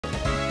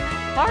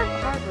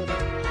Harvard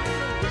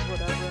is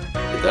whatever.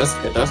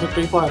 It does have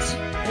 3 plus. It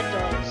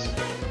does.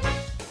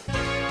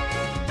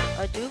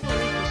 I do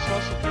believe it's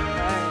also the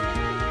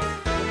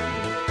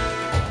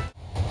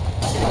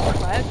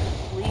Kragg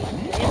fleet.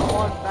 Game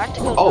 1, back to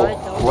go Oh,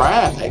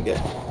 Kragg!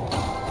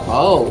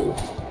 Oh.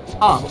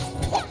 Huh.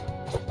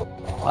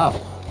 Wow.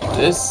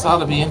 This ought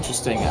to be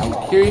interesting. I'm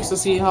curious to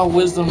see how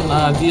Wisdom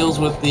deals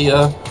with the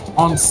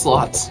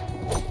onslaught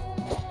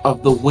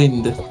of the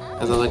wind,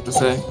 as I like to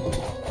say.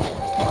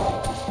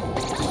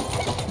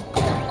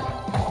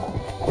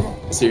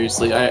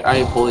 Seriously,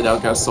 I bullied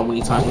out guys so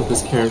many times with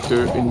this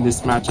character in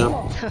this matchup.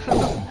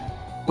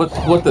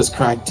 What does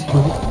Kragg do?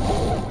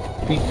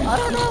 I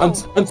don't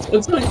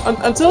know.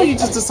 Until you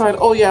just decide,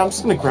 oh yeah, I'm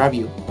just gonna grab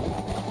you.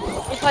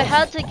 If I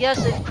had to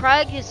guess, if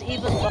Kragg is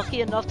even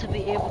lucky enough to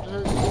be able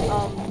to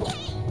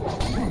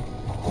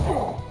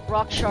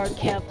rock shard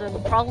camp, then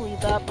probably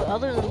that. But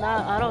other than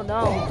that, I don't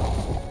know.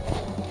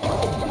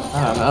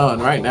 I don't know.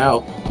 And right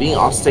now, being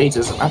off stage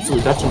is an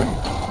absolute detriment.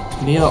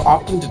 Neo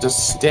opting to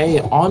just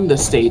stay on the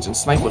stage and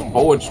snipe with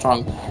forward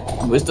strong.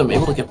 Wisdom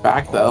able to get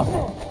back though.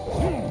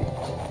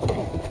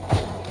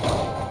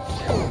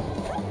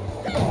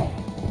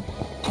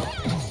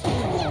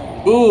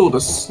 Ooh, the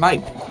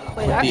snipe.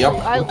 Wait, with actually,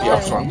 the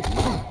up strong.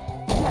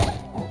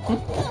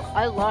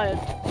 I lied.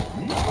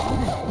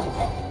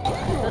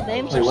 The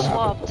names are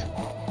swapped.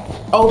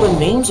 Oh, the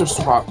names are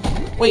swapped.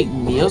 Wait,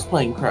 Neo's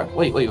playing Kragg.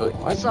 Wait.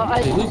 What? So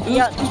who's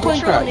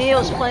playing Kragg?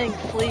 Neo's playing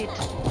Fleet.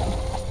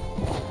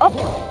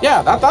 Oh,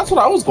 yeah, that's what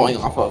I was going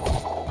off of.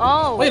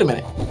 Oh. Wait a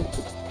minute.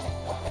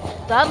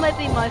 That might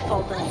be my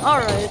fault then.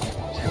 Alright.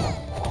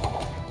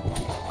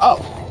 Oh.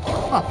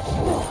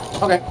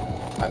 Huh. Okay.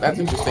 That's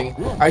interesting.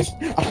 I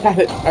had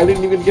it. I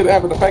didn't even get to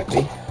have it affect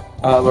me.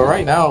 But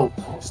right now,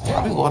 just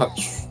having a lot of...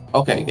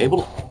 Okay,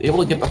 able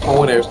to get the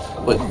forward airs,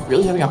 but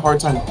really having a hard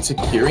time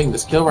securing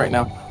this kill right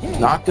now.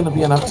 Not going to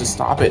be enough to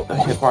stop it. The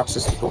hitbox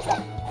just goes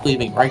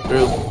cleaving right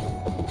through.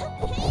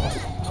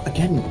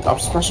 Again, a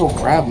special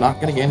grab, not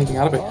going to get anything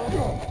out of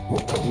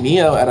it.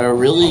 Neo at a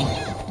really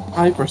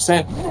high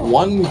percent.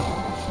 One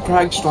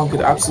Kragg strong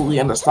could absolutely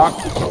end the stock,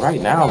 but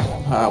right now,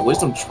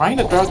 Wisdom trying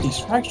to draw these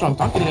Kragg strong,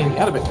 not getting anything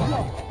out of it.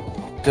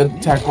 Good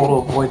attack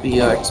roll to avoid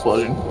the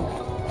explosion.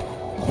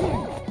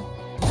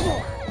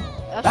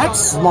 That's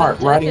smart,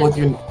 riding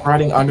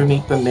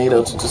underneath the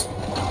NATO to just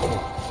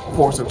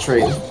force a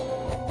trade.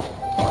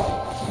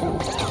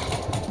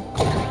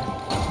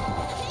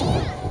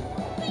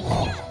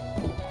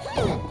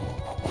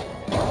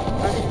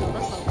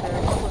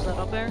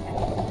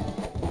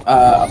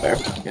 Up there.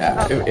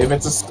 Yeah. If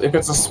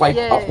it's a swipe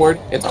upward,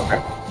 it's up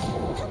there.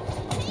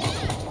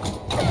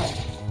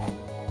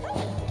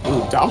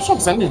 Ooh, Downstrong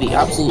sending the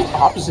absolute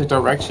opposite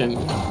direction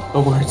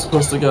of where it's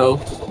supposed to go.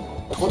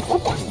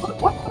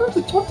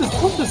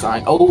 What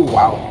design? Oh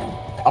wow.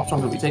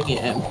 Upstrong gonna be taking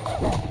it in.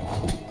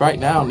 Right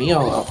now,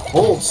 Neo a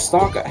full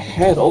stock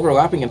ahead,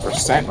 overlapping in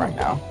percent right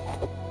now.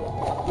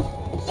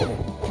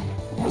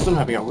 Wisdom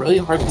having a really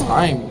hard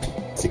time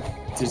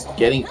just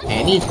getting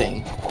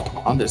anything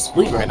on this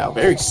fleet right now.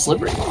 Very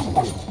slippery.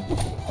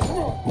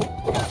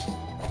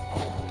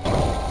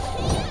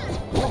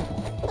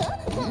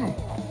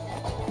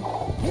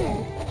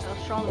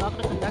 Strong not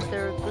gonna connect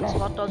there. Good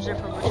spot dodge there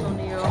from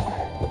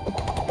RitualNeo.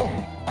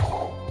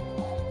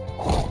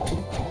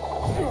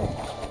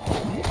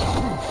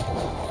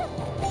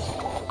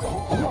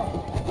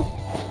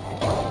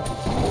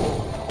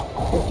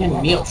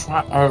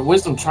 Again,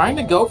 Wisdom trying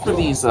to go for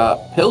these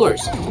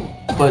pillars,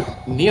 but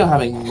Neo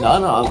having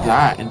none of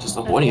that and just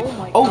avoiding it.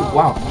 Oh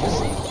wow!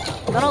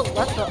 Gotta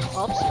let the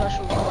up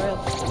special grip.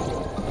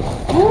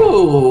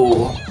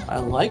 Ooh, I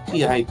like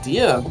the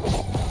idea.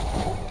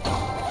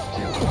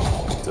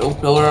 Still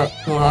pillar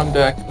on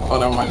deck. Oh,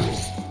 never mind.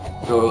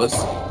 Pillarless.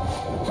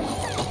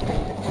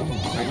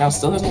 Right now,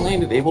 still hasn't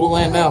landed. Able to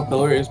land now.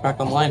 Pillar is back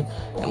online,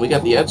 and we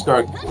got the edge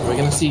guard. We're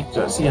gonna see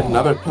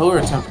another pillar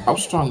attempt.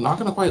 Upstrong not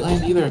gonna quite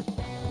land either.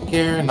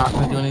 Care, not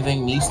gonna do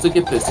anything. Needs to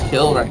get this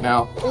kill right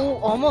now. Oh,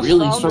 almost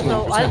really found struggling.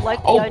 though. I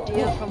like the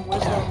idea from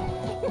Wisdom.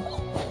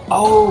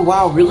 Oh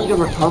wow, really good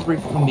recovery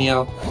from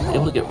Neo.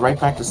 Able to get right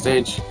back to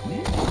stage.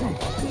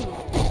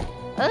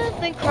 I didn't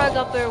think Kragg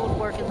up there would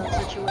work in that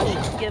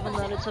situation, given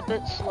that it's a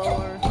bit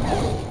slower.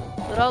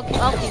 But I'll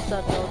keep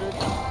that noted.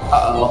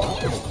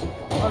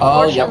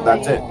 Oh, yep,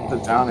 that's it. The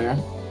down air.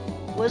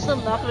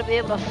 Wisdom not gonna be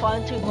able to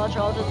find too much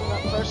other than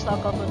that first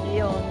stock up of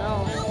Neo, and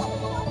no.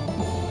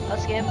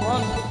 That's game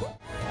 1.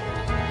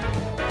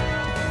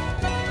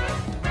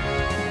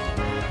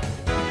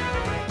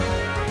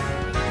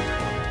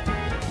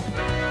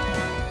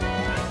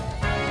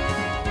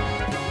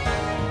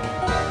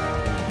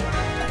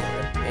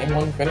 Game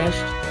 1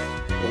 finished.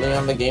 Really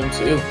on the game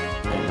 2.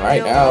 And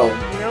right now,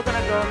 You're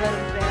gonna go ahead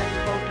and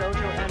ban both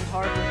Dojo and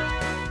Harvard.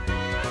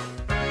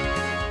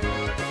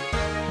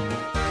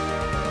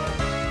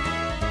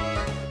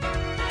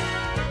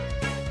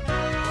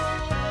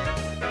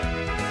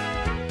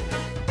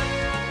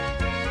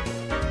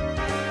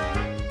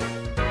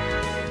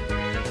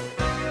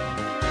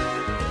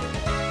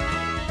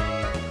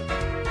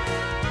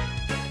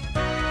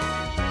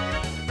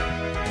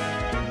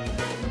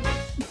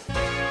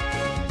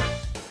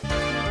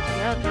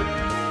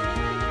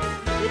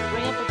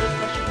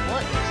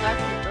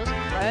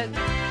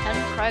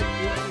 Kragg do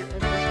here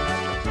in this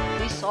matchup?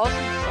 We saw some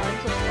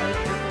signs of life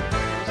here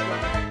from Wisdom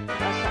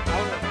as the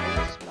outlet in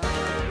this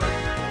matchup.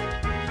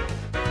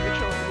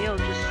 RitualNeo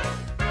just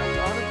a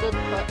lot of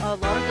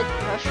good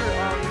pressure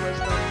on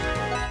Wisdom.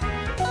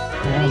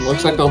 Yeah,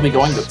 looks like they'll be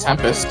going to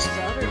Tempest.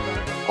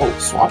 Oh,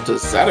 swap to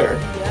Zetter.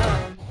 Yeah.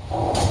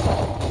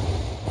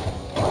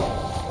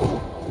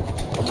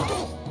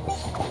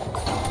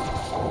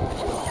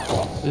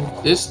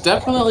 This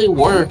definitely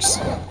works.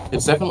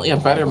 It's definitely a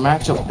better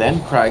matchup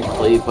than Kragg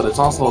played, but it's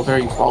also a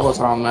very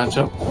volatile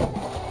matchup.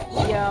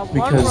 Yeah,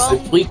 because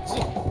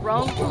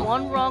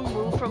one wrong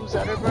move from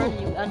Zetterburn,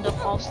 you end up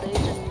off stage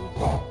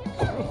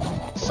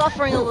and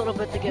suffering a little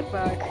bit to get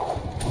back.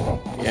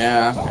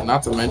 Yeah, and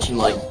not to mention,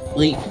 like,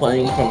 Fleet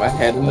playing from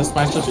ahead in this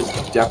matchup is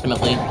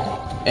definitely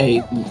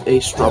a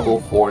struggle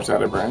for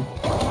Zetterburn.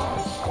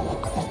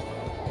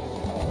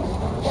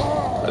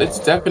 But it's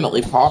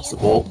definitely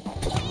possible.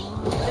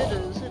 It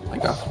is.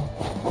 Like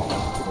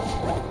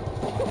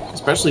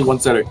especially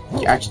once Zetter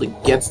actually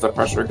gets the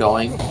pressure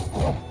going.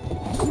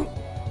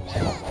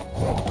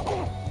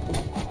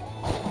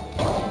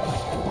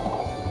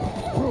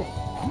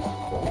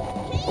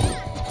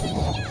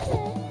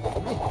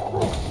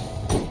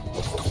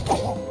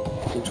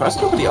 He tries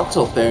to go for the up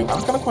tilt there,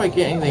 not gonna quite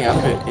get anything out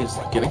of it, is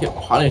gonna get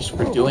punished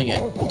for doing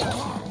it.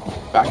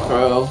 Back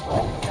throw,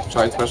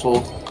 side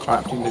special,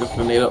 trying to go for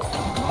the NATO.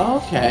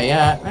 Okay,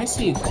 yeah, I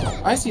see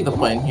the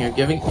plan here,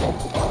 giving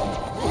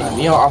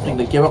Neo opting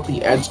to give up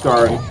the edge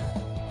guard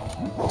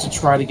to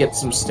try to get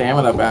some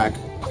stamina back,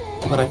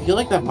 but I feel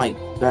like that might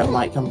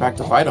come back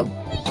to bite him.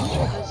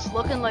 It's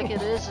looking like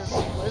it is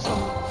Wisdom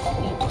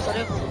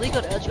setting up a really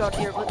good edge guard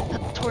here, but the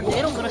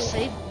tornado gonna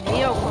save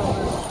Neo from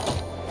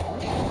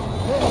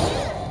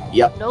it.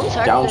 Yep, no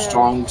tech down there.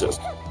 strong, just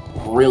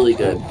really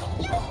good.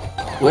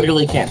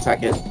 Literally can't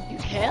tech it. You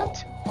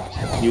can't?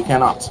 You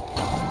cannot.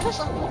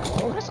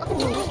 What is up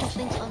with these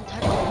things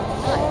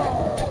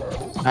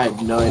untechable? I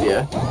have no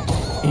idea.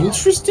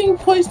 Interesting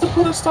place to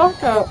put a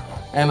stock out,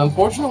 and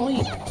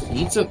unfortunately,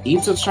 eats a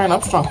Shine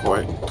Up Strong for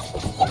it.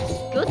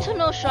 Good to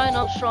know Shine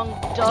Up Strong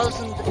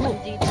does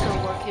indeed still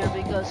work here,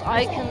 because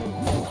I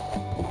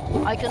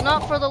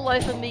cannot for the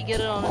life of me get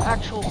it on an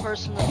actual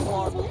person in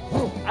 1,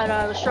 and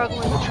I was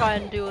struggling to try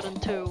and do it in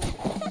 2.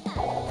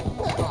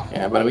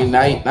 Yeah, but I mean,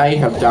 now you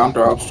have down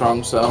throw up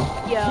strong, so.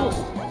 Yeah,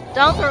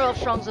 down throw up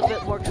strong's a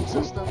bit more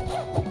consistent.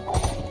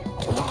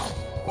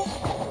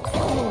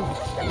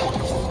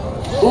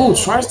 Ooh,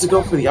 tries to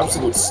go for the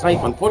absolute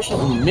snipe.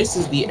 Unfortunately,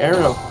 misses the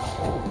arrow.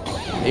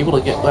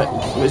 Able to let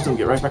Wisdom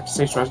get right back to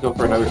stage. Tries to go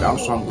for another down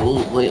strong. A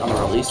little late on the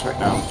release right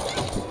now.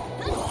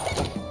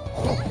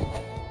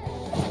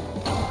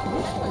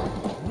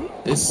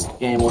 This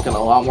game looking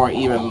a lot more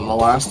even than the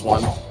last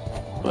one,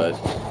 but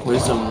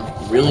Wisdom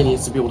really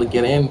needs to be able to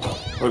get in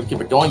or to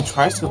keep it going.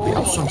 Tries to go for the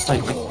up strong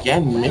snipe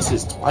again.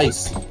 Misses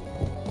twice.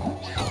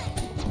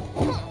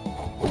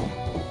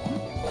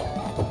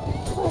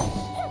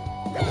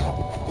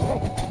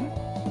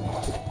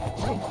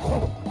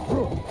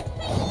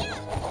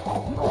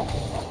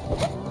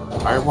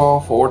 Fireball,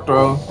 forward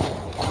throw,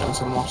 and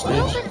some off I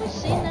don't stage. think we've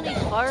seen any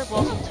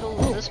fireballs until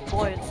this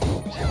point.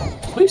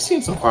 We've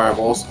seen some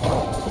fireballs.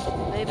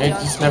 Maybe It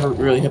just never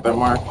really hit that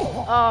mark.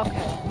 Oh,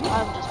 okay.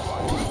 I'm just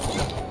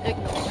blind.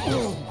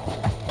 Ignore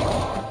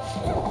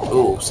me.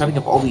 Ooh, setting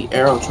up all the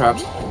arrow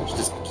traps to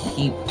just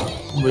keep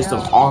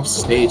Wisdom off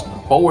stage.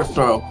 Forward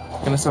throw,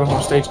 gonna set up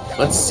off stage.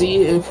 Let's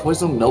see if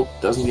Wisdom, nope,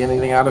 doesn't get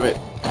anything out of it.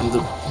 Ends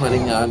up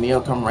letting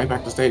Neo come right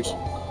back to stage.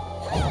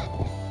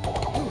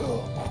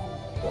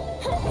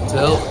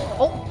 So,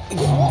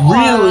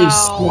 really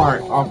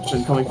smart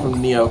option coming from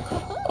Neo.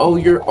 Oh,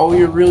 you're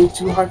really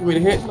too high for me to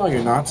hit? No,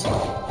 you're not.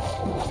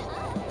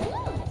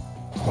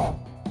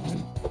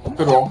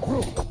 Good roll.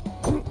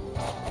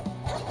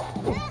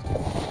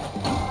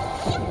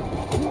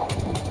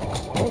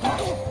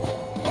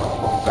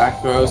 Back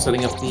throw,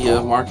 setting up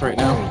the mark right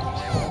now.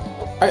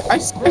 I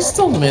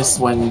still miss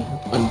when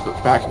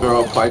back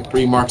throw applied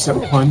 3 marks at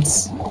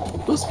once.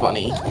 It was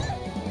funny.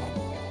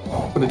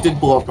 But it did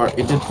blow up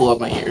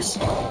my ears.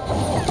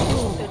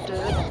 It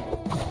did.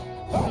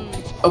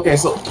 Okay,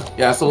 so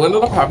what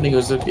ended up happening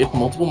was if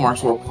multiple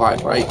marks were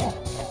applied, right?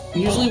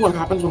 Usually what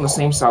happens when the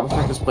same sound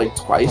effect is played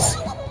twice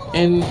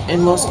in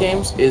most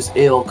games is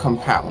it'll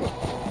compound.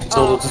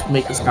 So it'll just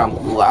make the sound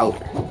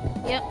louder.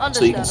 Yeah, understandable.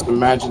 So you can just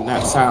imagine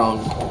that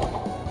sound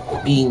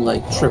being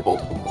like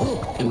tripled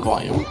in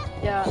volume.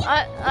 Yeah,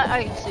 I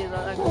can see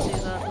that.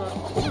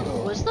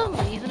 But Wisdom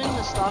evening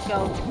the stock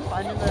out,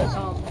 finding the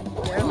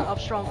there in the up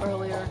strong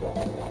earlier.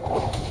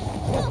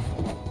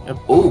 Yep.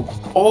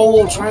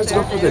 Oh, tries to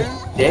go for the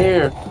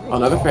dare.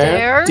 Another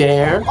fair.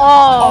 Dare.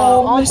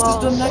 Oh, misses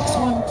the next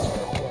one.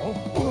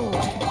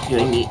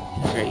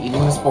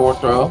 Eating this forward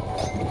throw.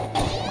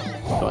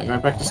 Going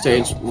right back to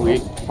stage. We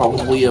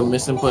probably a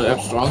misinput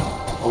F strong.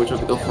 Or we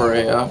tried to go for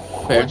a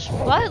fair. Which,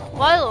 by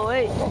the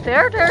way,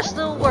 fair dare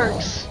still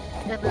works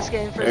in this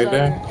game for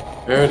Zetter.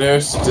 Fair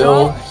dare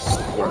still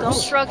works. Don't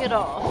shrug it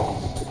off.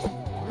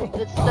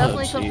 It's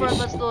definitely confirmed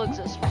that still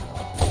exists.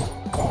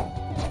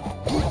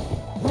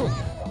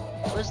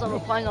 Wisdom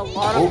applying a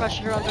lot of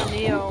pressure on the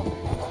Neo.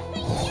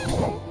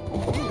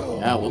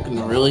 Yeah,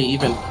 looking really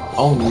even.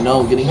 Oh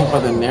no, getting hit by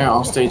the Nair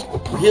off stage.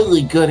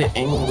 Really good at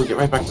angle to get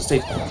right back to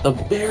stage. The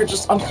bear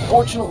just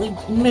unfortunately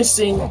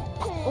missing.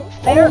 Oh,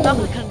 fair enough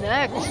to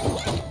connect.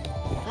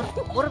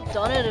 That would have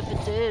done it if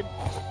it did.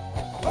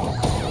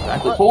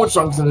 Exactly. Forward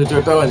strong's in the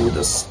dirt though, and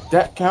the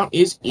stat count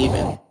is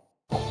even.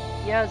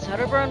 Yeah,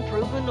 Zetterburn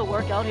proven to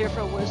work out here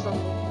for Wisdom.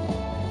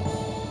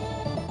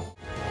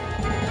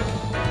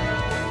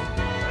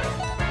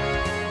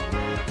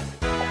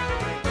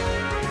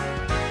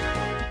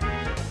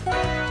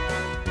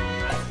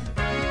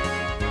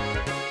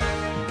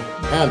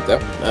 Yeah,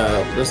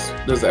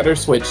 the Zetter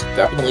switch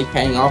definitely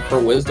paying off for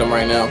Wisdom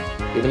right now,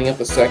 giving it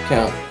the set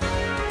count.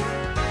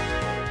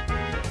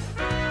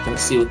 Gonna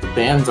see what the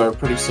bans are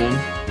pretty soon.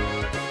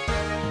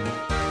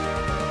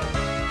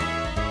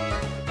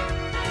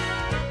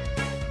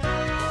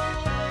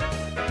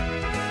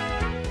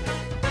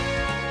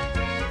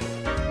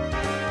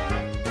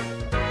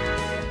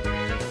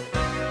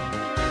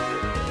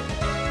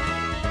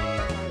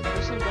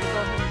 Wisdom gonna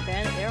go ahead and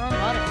ban Aaron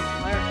out of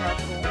Fire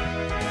Capital.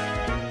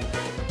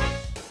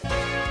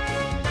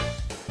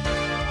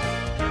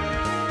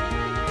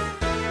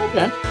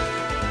 Okay,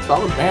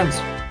 solid bans,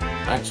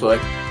 actually.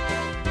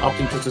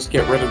 Opting to just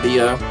get rid of the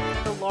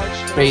large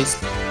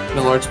space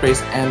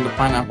and the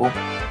pineapple.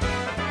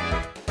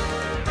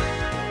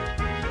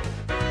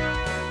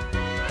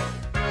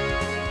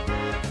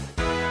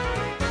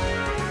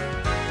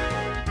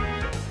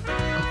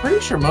 I'm pretty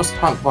sure most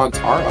hunt VODs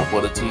are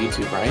uploaded to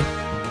YouTube, right?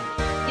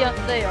 Yeah,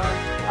 they are.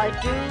 I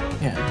do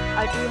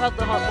have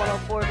the Hot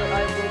 104 that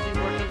I will be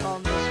working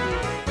on this week.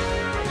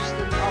 I just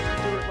didn't opt to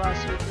do it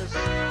last week because I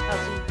had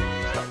some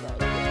stuff that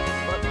I was doing.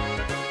 But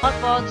Hot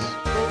VODs,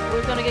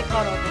 we're gonna get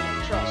caught up in it.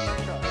 Trust.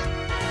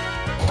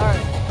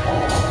 Alright.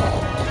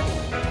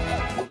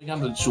 Moving on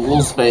to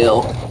Jules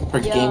Veil for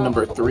game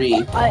number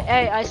 3.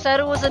 I said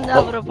it was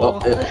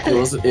inevitable.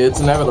 It's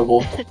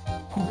inevitable.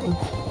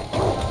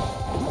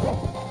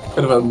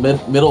 Bit of a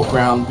middle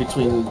ground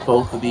between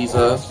both of these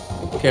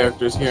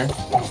characters here.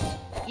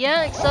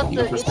 Yeah, except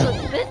that it's a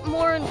bit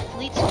more in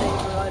Fleet's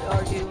favor, I'd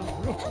argue.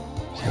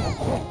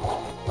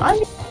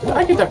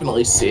 I can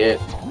definitely see it.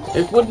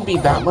 It wouldn't be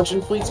that much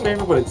in Fleet's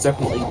favor, but it's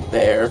definitely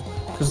there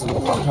because of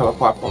how the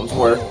platforms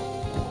work.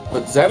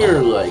 But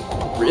Zetter, like,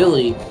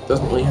 really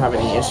doesn't really have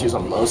any issues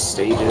on most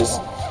stages.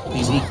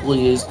 He's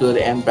equally as good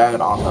and bad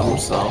on them,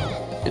 so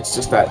it's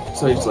just that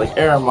stages like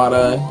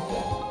Aramata,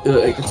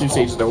 like the 2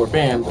 stages that were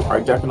banned,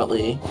 are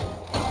definitely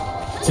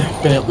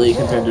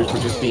contenders for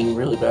just being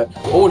really bad.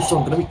 Oh, so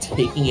I'm gonna be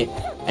taking it,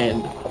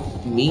 and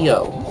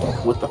Neo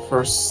with the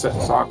first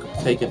stock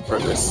taken for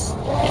this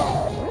game.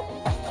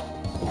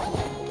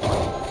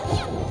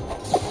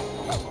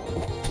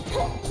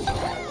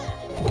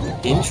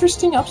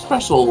 Interesting up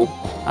special.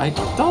 I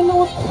don't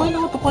know quite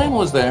know what the plan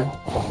was there.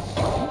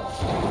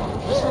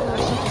 This one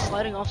was simply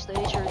sliding off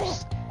stage or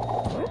just...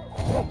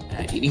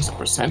 Yeah, eating some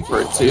percent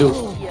for it too.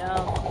 Yeah.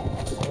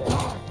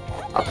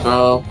 Up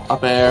throw,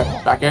 up air,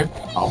 back air.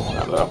 Oh,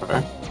 not up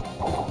air.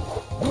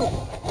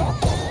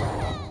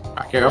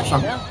 Back air, up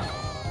strong. Yeah.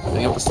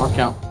 Getting up the stock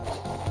count.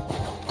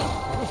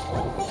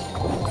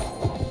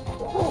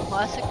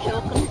 Classic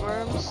kill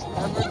confirms,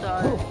 never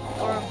die.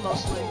 Or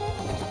mostly.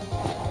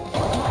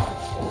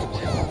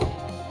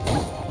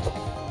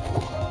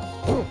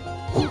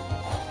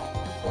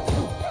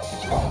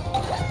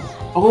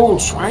 Oh,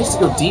 tries to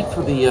go deep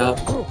for the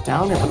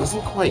down air, but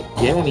doesn't quite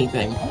get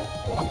anything.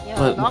 Yeah,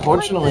 But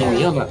unfortunately,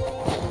 Neo not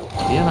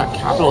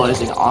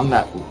capitalizing on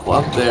that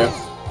glove there.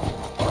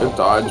 Good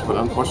dodge, but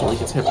unfortunately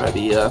gets hit by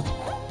the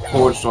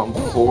forward strong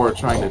before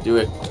trying to do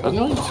it.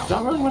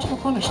 Not really much of a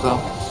punish though.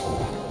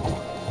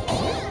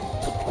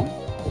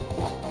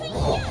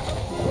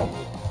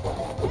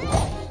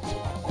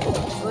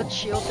 Good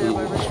shield there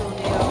by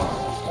RitualNeo.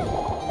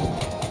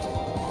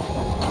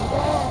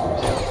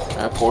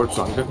 That forward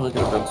strong definitely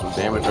could have done some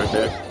damage right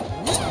there.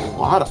 Just a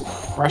lot of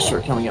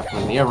pressure coming up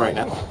from Neo right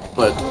now,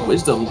 but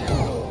Wisdom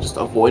just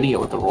avoiding it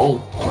with the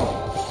roll.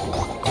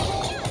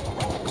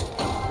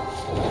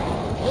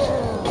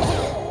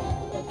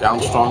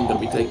 Down strong, gonna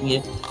be taking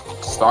it.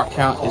 Stock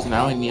count is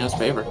now in Neo's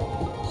favor.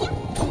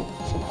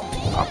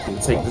 Opting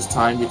to take this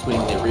time between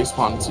the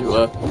respawn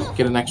to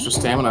get an extra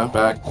stamina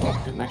back,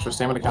 get an extra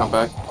stamina count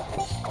back.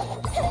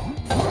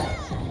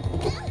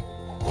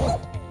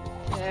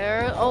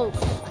 Fair. Oh,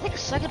 I think a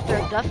second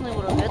fair definitely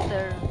would have hit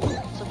there.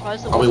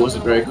 Surprised it Probably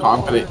wasn't very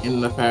confident in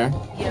the fair.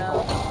 Yeah.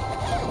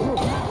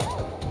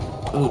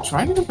 Ooh,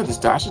 trying to go for this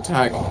dash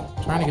attack,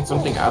 trying to get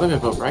something out of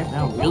it, but right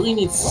now really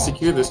needs to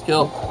secure this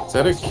kill.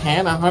 Zetter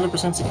can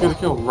 100% secure the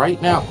kill right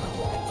now.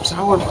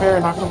 Sour fair,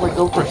 not gonna quite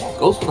go for it.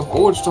 Goes for the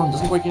forward strong,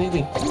 doesn't quite get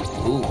anything.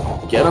 Ooh,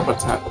 get up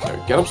attack,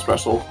 get up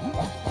special.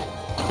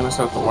 Gonna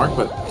set the mark,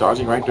 but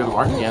dodging right through the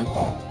mark again.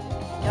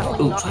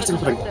 Ooh, tries to go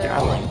for the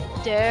Gatling.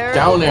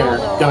 Down air,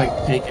 gonna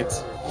take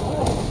it.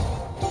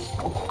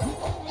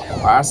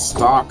 Last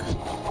stock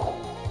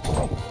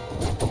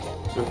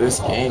for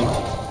this game.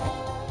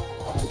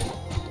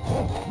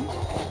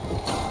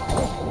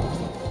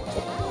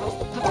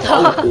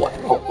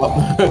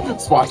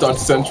 Spot dodge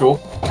central.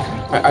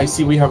 I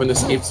see we have an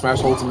escape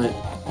smash ultimate.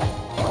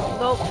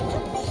 Nope.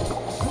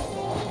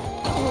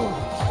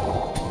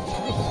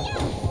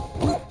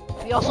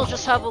 We also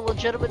just have a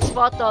legitimate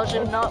spot dodge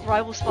and not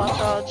rival spot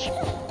dodge.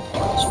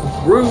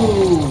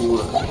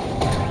 True.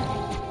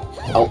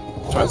 Oh,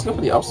 trying to go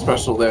for the up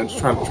special there, just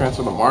trying to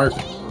transfer the mark,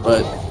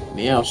 but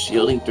Neo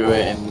shielding through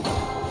it and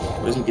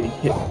wasn't getting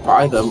hit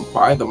by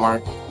the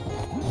mark.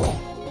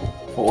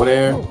 Forward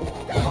air.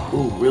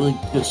 Ooh, really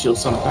good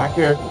shields on the back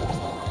air.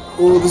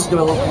 Ooh, this is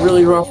gonna look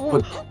really rough,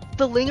 but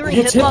the lingering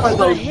gets hit by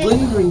the hit.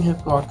 lingering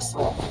hitbox.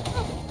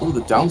 Ooh,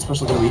 the down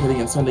special gonna be hitting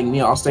and sending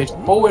Neo off stage.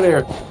 Forward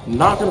air,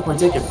 not gonna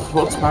partake. It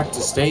floats back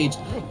to stage,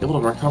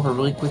 able to recover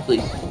really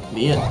quickly.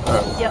 Neo,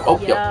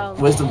 yep.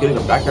 Wisdom getting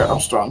a back air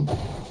up strong,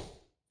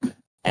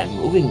 and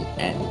moving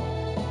and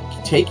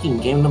taking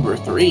game number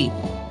 3.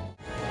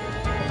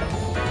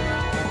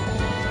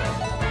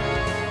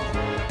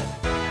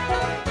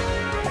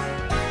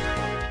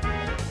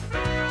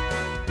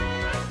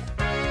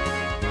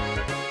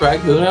 Kragg,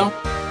 who now?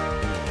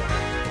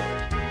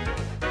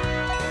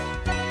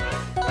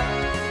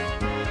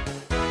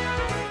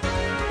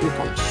 We're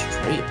going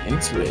straight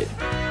into it.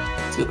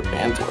 Let's see what the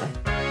bands were.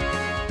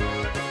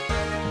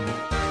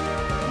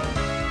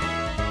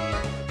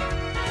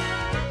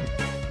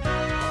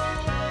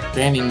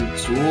 Banning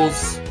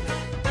Jules.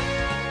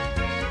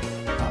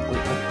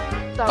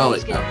 Oh,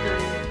 wait, no.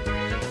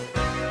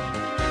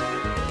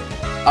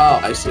 Oh,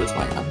 I see what's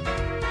going on.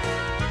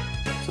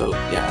 So,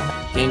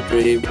 yeah, game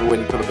 3, we're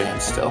waiting for the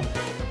band still.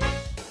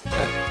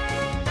 Okay.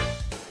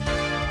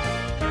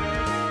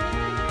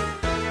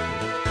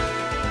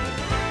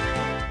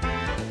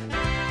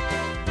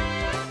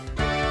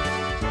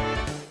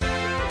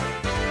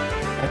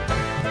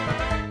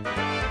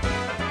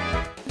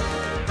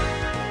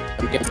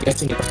 I'm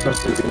guessing it's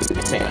supposed to do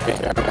the same thing.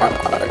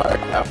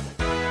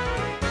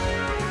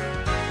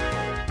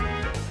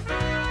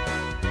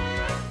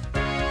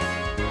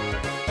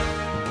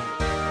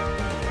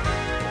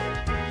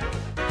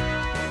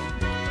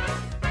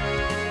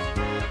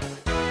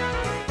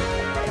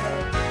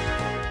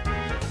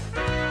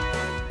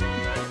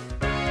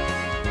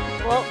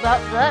 Well,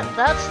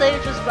 that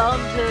stage is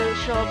bound to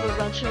show up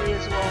eventually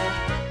as well.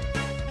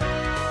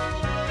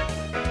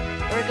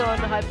 We're going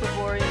to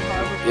Hyperborean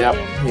Harbor. Yep,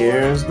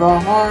 here's the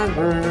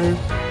harbor.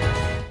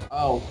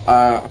 Oh,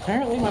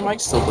 apparently my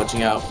mic's still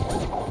glitching out.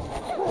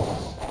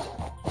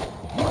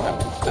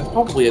 That's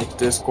probably a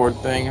Discord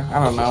thing.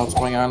 I don't know what's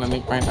going on in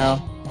it right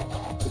now.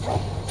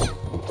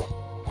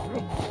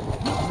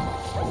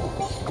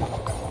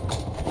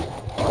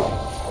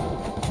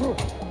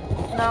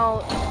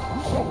 Now,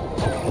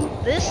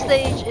 this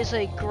stage is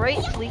a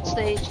great fleet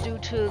stage due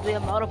to the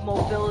amount of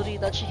mobility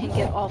that you can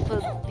get off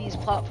of these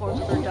platforms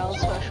with their down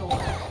special.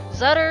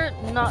 Zetter,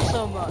 not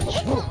so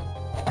much.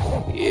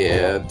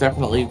 Yeah,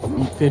 definitely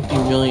 50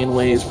 million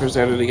ways for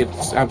Zetter to get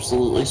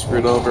absolutely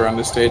screwed over on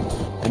this stage,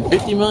 and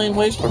 50 million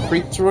ways for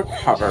Freak to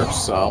recover,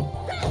 so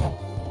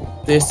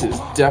this is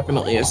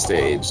definitely a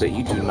stage that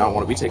you do not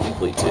want to be taking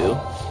fleet to,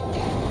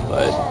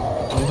 but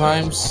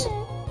sometimes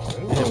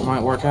it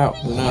might work out,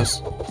 who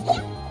knows.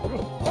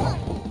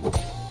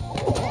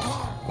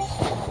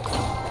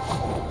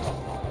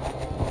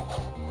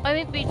 I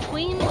mean,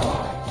 between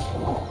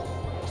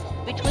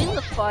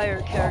the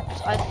fire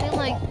characters, I feel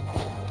like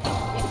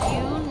if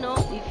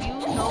you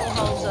know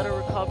how Zetter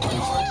recovery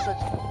works,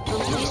 that's the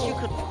least you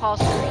could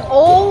possibly.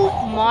 Oh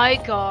my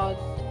god!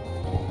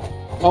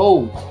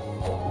 Oh,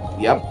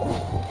 yep.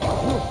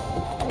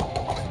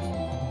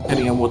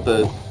 Hitting him with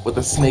the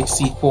snake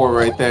C4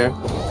 right there,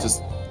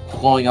 just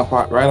blowing up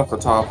right off the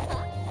top.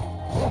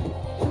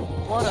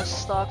 What a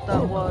stock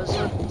that was.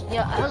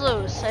 Yeah, as I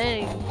was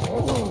saying,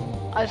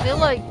 I feel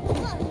like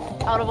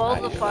out of all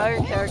the fire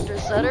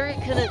characters, Zetter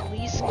can at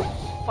least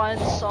find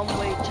some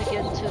way to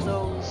get into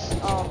those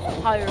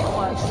higher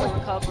plats to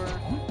recover.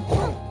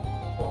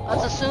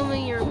 That's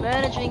assuming you're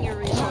managing your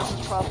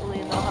resources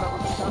properly and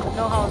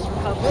know how his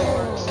recovery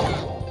works.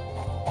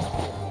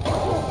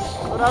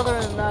 But other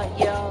than that,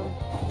 yeah,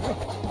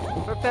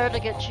 prepare to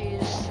get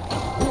cheesed.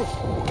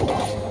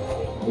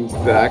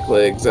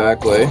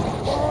 Exactly.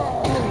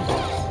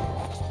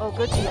 Oh,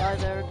 good DI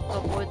there.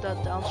 Avoid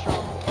that down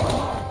strong.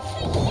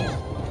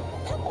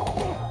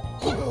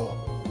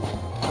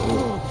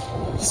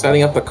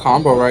 Setting up the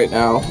combo right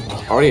now,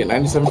 already at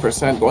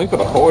 97%, going for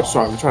the forward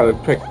strong to try to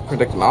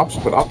predict an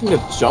option, but opting to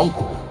jump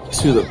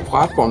to the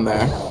platform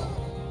there.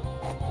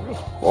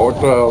 Forward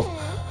throw.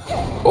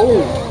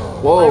 Oh,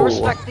 whoa. I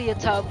respect the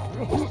attempt.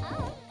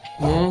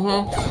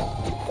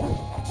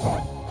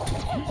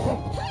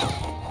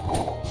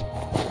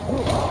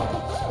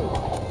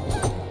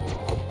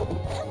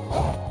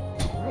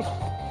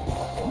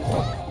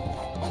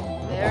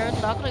 They're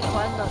not going to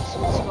find that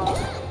sweet spot.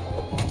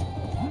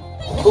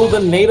 Oh,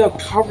 the native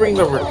covering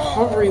the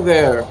recovery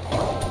there.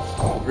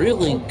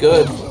 Really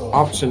good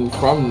option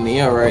from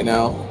Neo right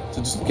now to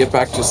just get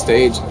back to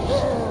stage.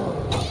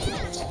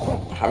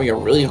 having a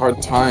really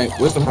hard time.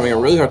 Wisdom having a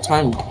really hard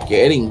time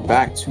getting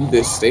back to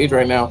this stage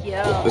right now.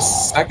 Yeah. The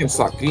second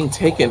stock being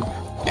taken,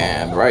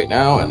 and right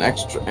now an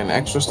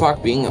extra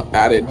stock being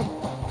added.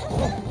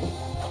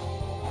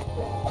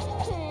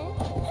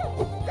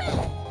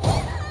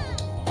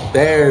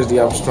 There's the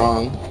up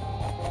strong.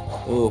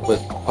 Ooh, but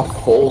a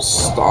full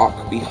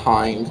stock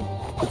behind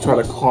to try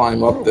to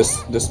climb up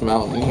this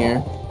mountain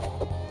here.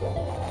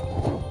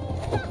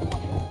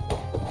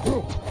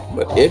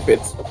 But if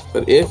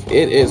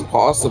it is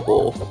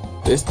possible,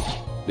 this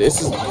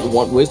is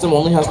one. Wisdom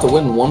only has to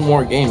win one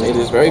more game. It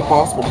is very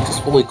possible to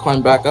just fully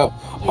climb back up.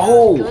 Yeah,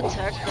 Oh, good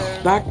tech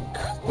there.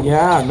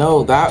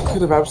 that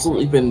could have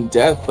absolutely been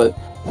death. But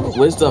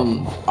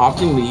Wisdom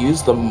opting to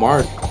use the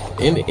mark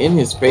in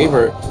his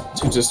favor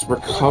to just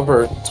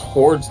recover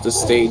towards the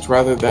stage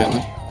rather than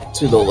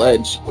to the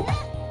ledge.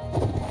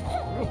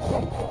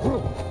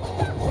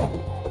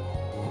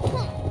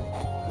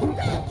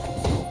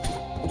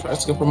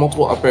 Tries to go for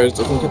multiple up airs,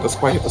 doesn't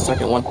quite hit the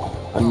second one.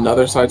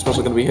 Another side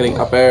special going to be hitting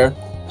up air,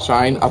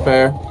 shine, up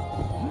air.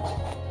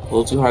 A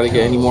little too high to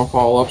get any more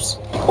follow-ups.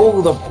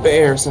 Oh, the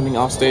bear sending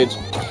off stage.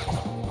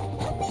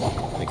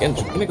 And again,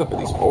 trying to go for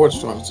these forward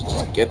storms to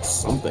just get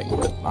something,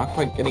 but not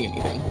quite getting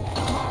anything.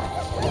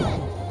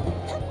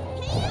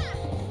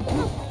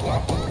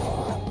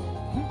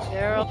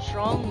 Bear up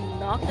strong,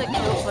 not the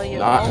kill, but you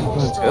Not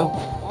almost. until.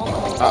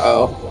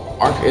 Uh-oh.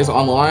 Mark is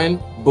online.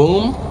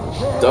 Boom.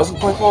 Doesn't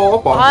quite follow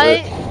up on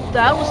it.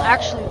 That was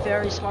actually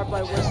very smart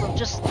by Wisdom.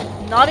 Just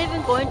not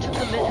even going to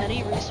commit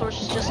any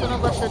resources. Just gonna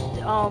let the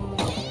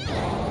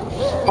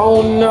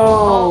Oh no.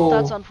 Oh,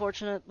 that's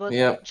unfortunate. But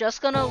Yep.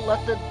 just gonna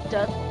let the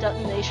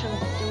detonation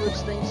do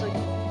its thing, so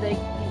they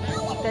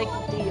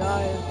can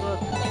DI. But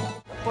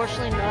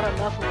unfortunately, not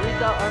enough. We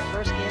got our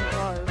first game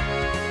 5.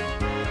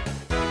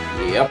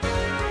 Yep.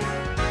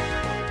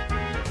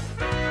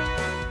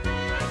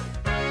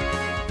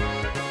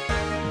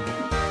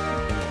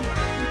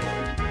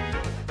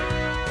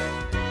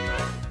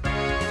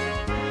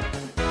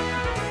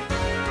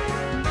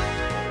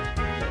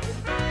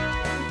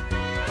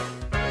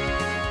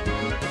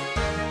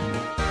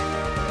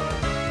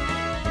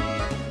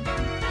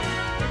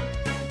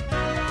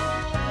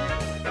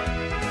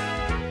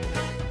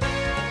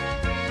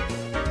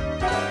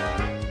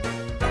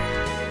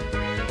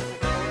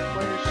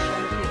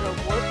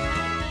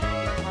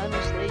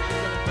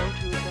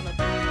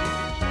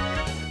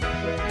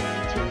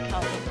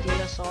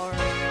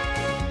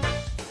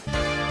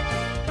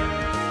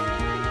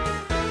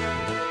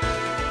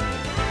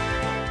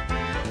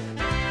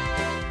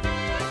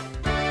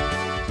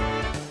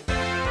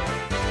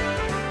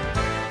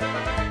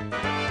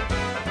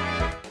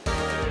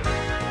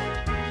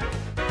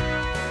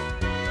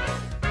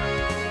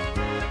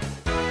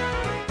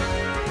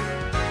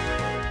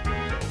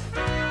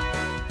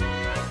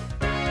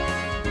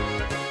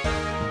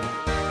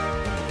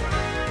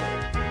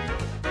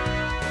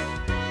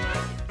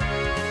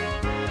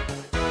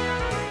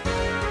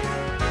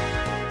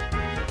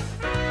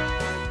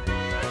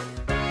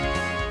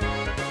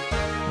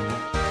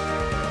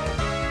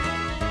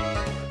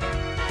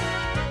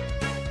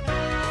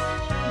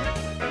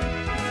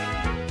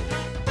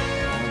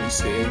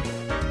 See, maybe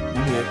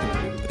I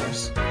can do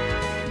this.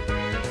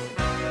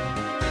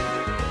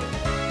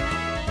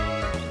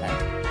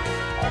 Okay,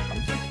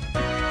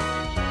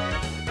 awesome.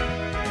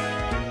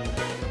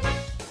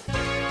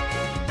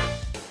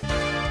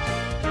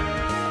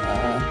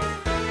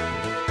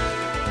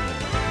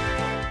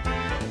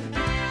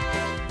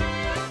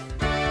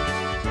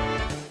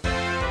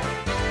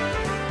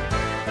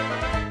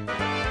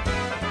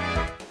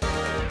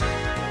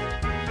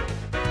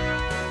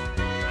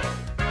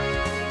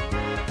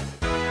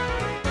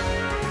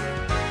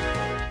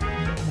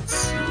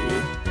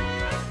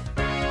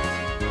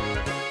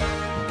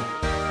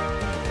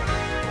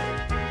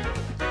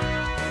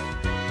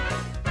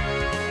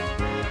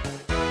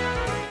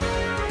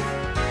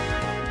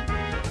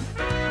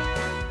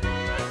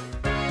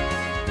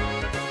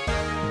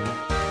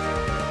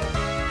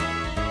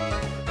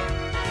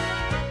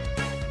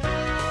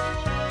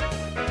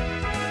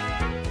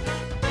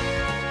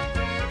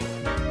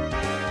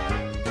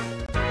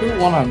 Who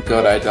won on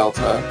Good Eye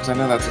Delta? Because I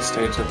know that's a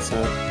stage that's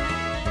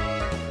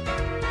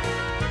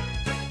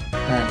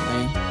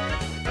apparently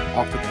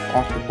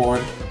off the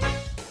board.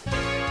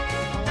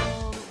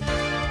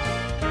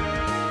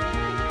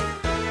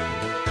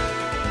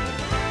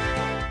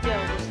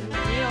 Yeah, it was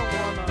Neo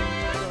won on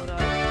Good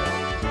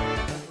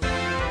Eye.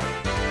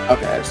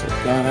 Okay, so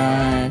Good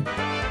Eye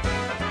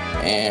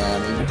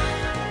and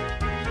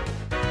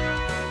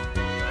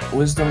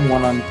Wisdom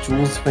won on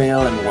Jules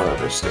Veil and what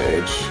other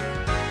stage?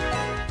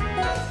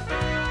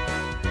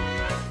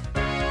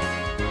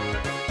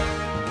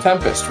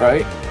 Tempest,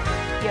 right?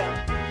 Yeah.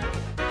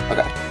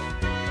 Okay.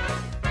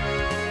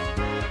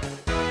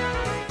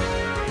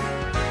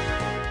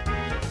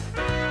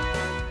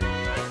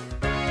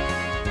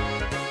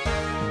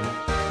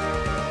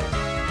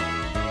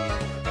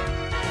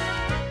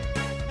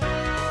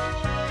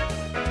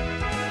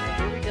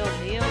 Here we go.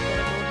 Neo gonna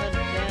go ahead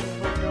and ban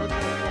both Dojo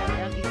again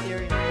and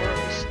Ethereum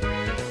Forest.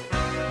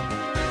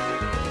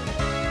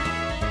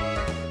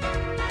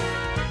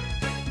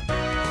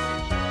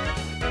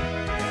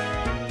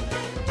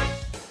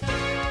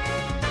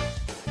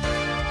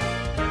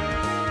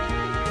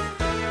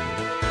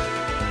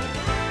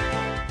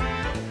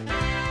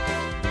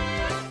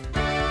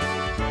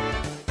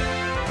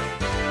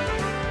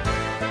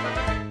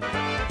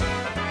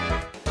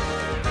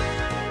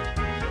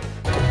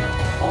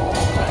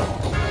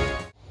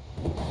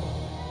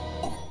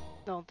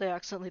 they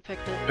accidentally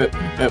picked it.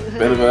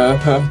 Bit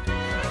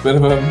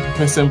of a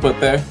misinput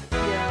there.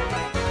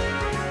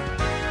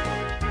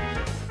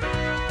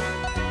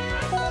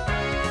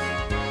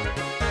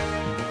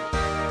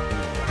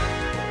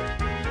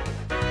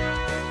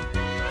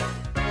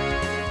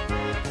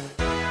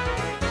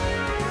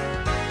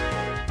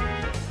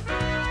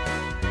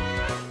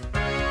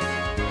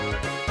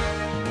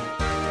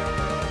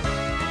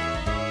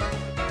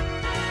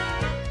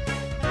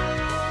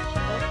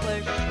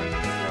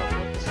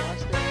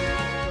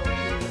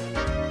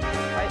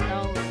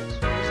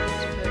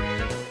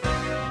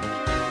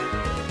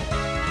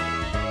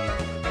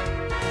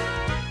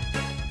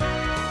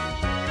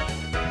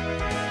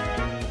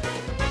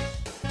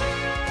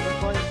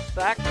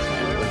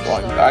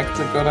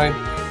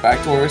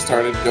 Back to where we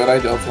started. Good eye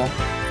Delta.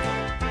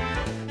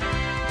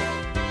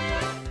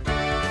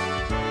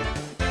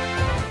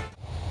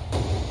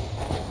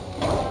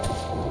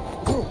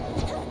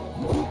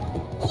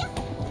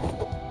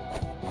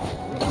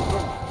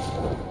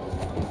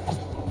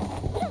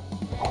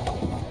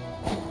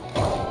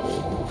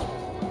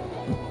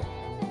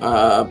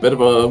 A bit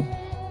of a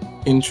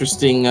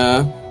interesting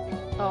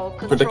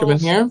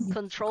predicament here.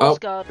 Controls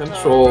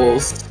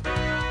controls.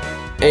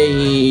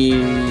 Hey,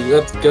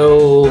 let's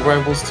go,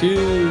 Rivals 2! Yeah,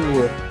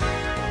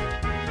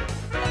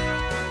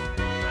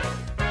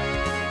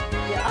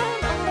 I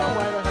don't know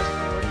why that hasn't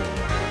been working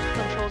with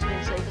controls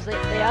being saved, because they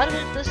added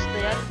it this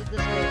way.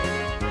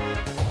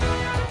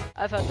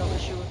 I've had no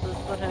issue with it,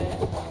 but hey,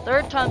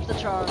 third time's the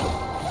charm.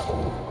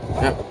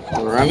 Yep,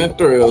 run it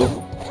through.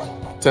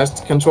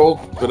 Test control,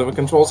 bit of a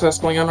control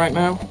test going on right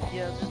now.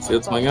 Yeah, just see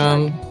what's going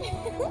on.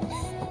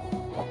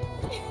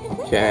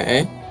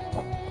 Okay.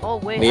 Oh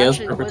wait, Neo's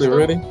actually, perfectly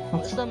ready.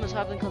 Wisdom is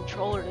having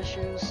controller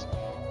issues.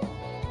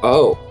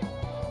 Oh.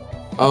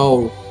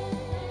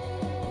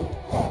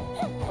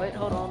 Wait,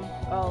 hold on.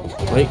 Oh,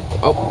 yeah. Wait.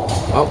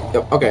 Oh,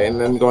 yep. Okay, and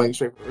then going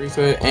straight for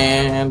reset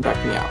and back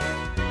me out.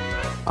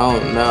 Oh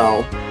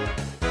no.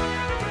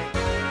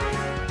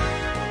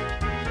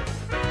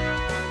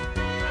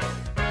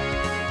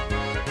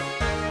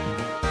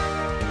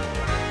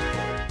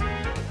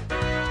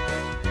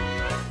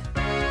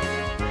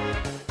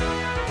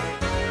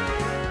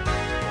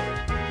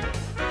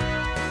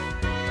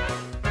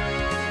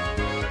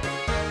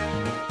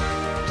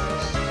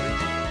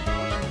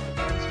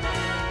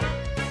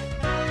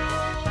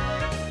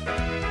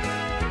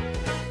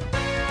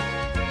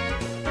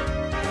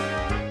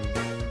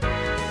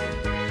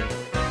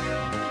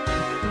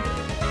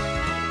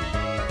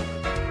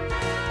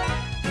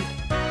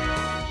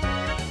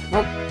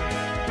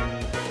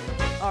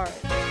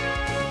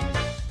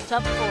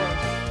 Top 4.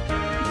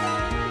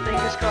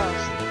 Fingers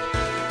crossed.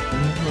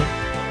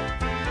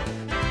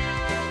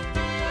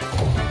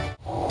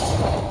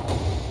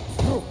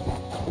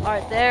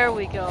 Alright, there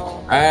we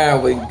go. There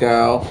we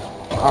go.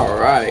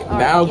 Alright,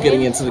 now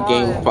getting into the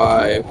game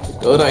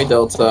 5. Good eye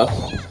Delta.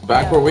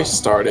 Back where we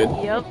started.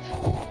 Yep.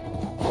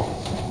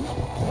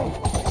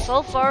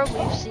 So far,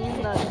 we've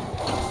seen that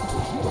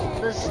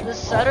this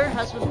setter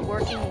has been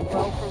working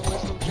well for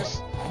Wisdom.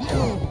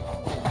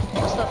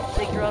 Just to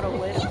figure out a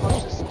way to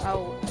punch this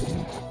out.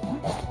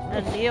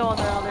 And Neo, on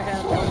the other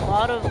hand, a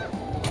lot of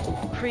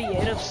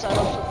creative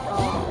setups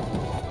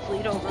with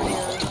Fleet over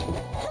here.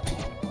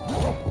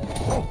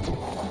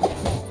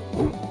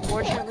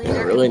 Fortunately,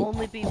 there can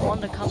only be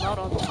one to come out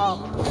on top.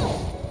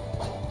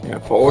 Yeah,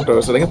 forward throw,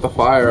 so they get the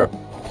fire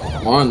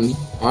on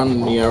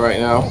Neo right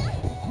now.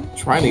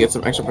 Trying to get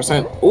some extra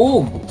percent.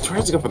 Ooh,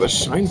 tries to go for the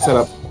shine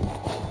setup.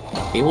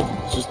 Able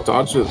to just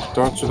dodge through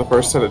the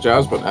first set of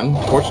jabs, but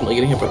unfortunately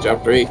getting hit by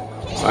jab 3.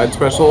 Side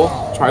special,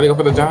 try to go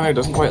for the down air,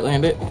 doesn't quite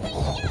land it.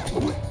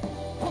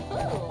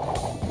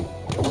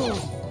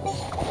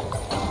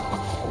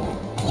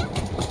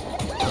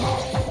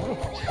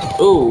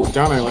 Ooh,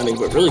 down air landing,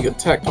 but really good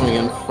tech coming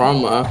in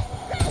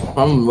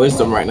from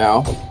Wisdom right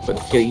now, but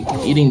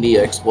eating the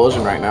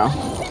explosion right now.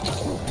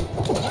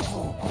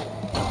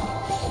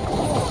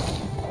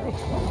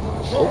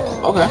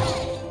 Oh, okay.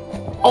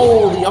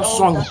 Oh, the up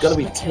strong is gonna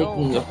be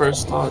taking the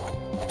first stock.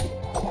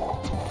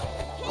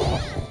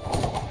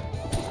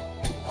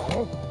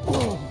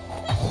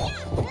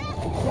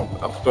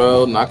 Up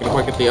throw, not gonna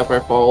quite get the up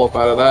air follow up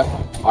out of that.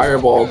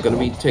 Fireball gonna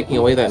be taking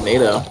away that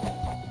NATO.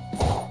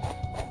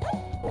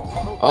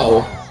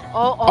 Oh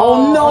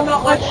no,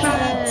 not like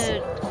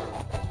that!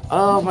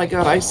 Oh my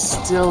god, I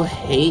still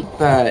hate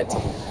that.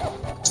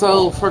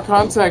 So, for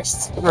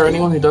context, for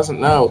anyone who doesn't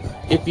know,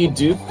 if you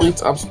do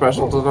Fleet's up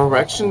special, the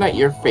direction that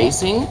you're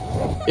facing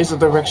is the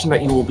direction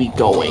that you will be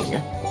going.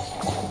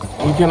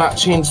 You cannot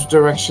change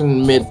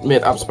direction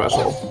mid up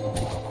special.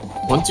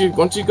 Once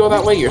you go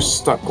that way, you're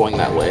stuck going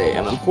that way,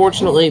 and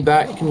unfortunately,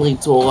 that can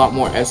lead to a lot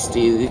more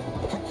SDs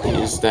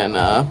than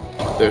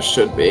there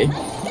should be.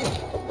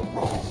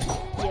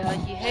 Yeah,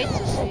 you hate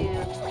to see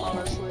it,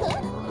 honestly.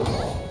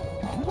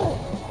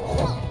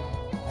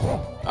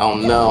 Oh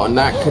no, and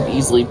that could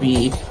easily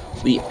be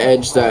the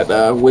edge that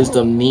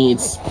Wisdom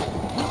needs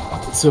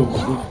to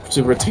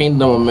retain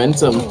the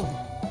momentum.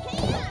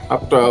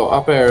 Up throw,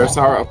 up air,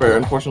 sour up air,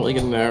 unfortunately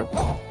getting there.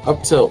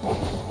 Up tilt.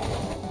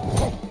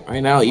 Right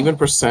now, even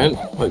percent,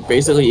 like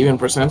basically even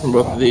percent from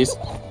both of these.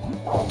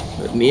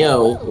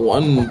 Neo,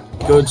 one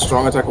good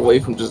strong attack away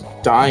from just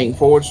dying.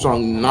 Forward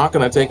strong, not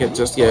gonna take it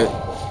just yet.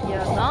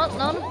 Yeah,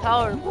 not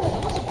empowered. If it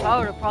was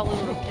empowered, it probably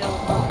would have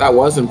killed. But That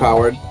was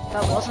empowered.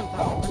 that was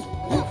empowered.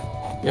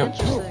 Yep.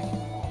 Interesting.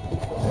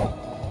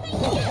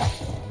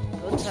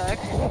 Good tech.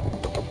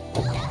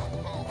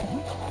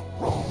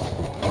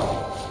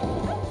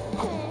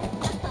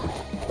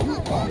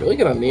 Really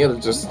get on Neo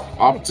to just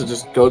opt to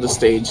just go to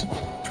stage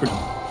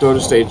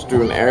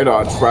through an air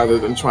dodge rather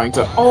than trying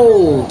to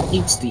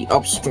eats the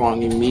up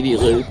strong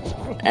immediately.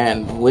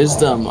 And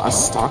Wisdom a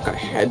stock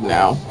ahead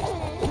now.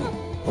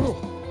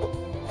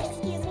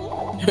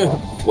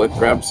 Flip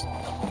grabs.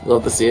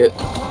 Love to see it.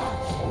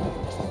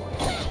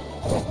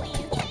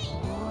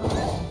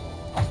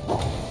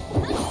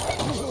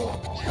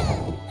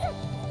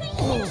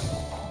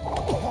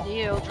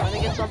 Neo trying to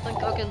get something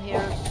cooking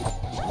here.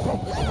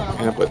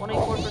 Yeah, but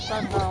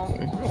 24% now.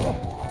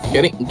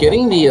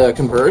 getting the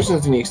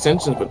conversions and the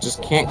extensions, but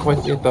just can't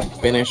quite get the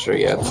finisher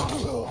yet.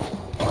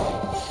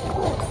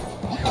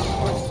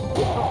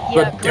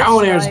 Yeah, But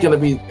down air is gonna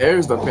be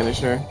there's the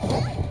finisher.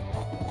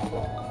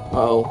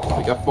 Uh-oh,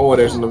 we got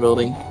forward airs in the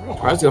building.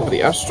 Tries to go for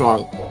the F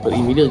strong, but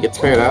immediately gets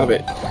paired out of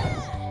it.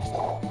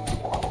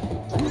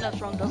 Second F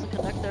strong doesn't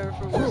connect there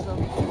for Wisdom.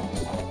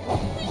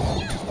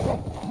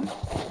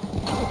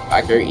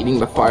 Back there eating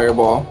the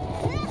fireball.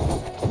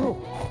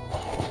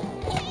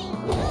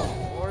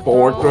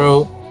 Forward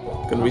throw.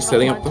 Gonna be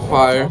setting up the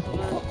fire.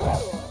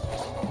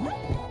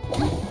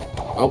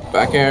 Oh,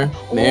 back air.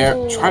 Nair.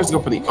 Tries to go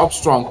for the up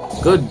strong.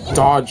 Good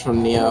dodge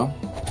from Neo.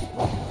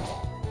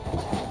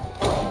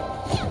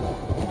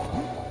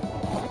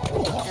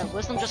 Yeah,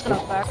 Wisdom just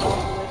gonna back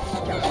off away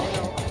from the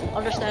tornado.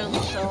 Understandably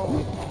so.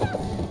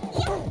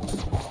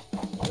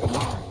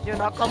 You're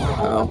not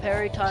comfortable with the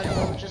parry time,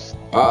 though. Just.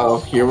 Uh-oh,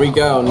 here we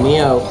go.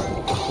 Neo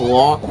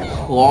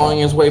clawing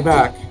his way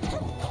back.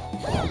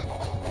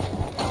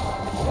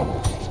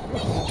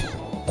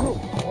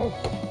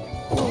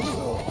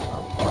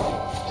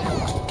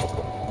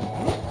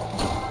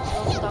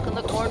 Stuck in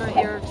the corner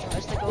here.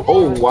 Tries to go.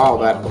 Oh wow,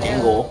 that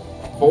angle.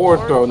 Forward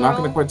throw, not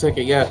gonna quite take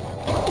it yet.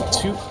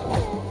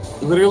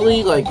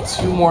 Literally like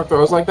two more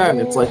throws like that,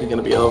 and it's likely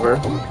gonna be over.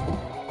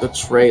 The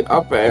trade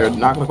up air,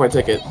 not gonna quite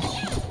take it.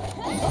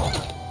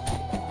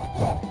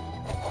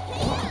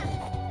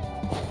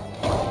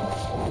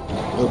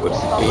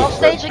 Off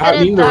stage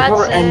again,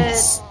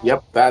 that's it.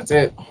 Yep, that's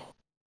it.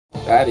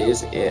 That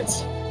is it.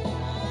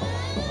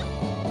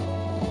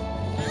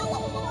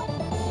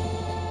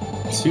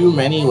 Too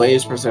many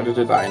ways for Zetter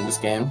to die in this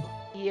game.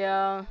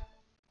 Yeah.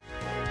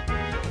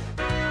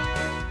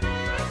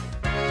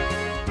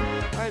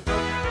 Alright, but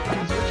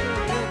let's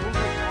RitualNeo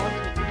moving on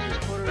to losers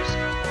quarters.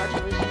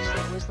 Congratulations to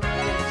Wisdom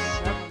getting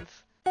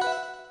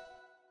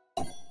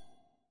 7th.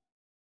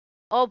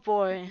 Oh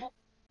boy.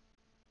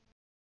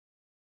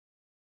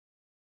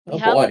 We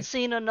haven't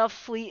seen enough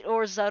Fleet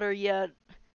or Zetter yet.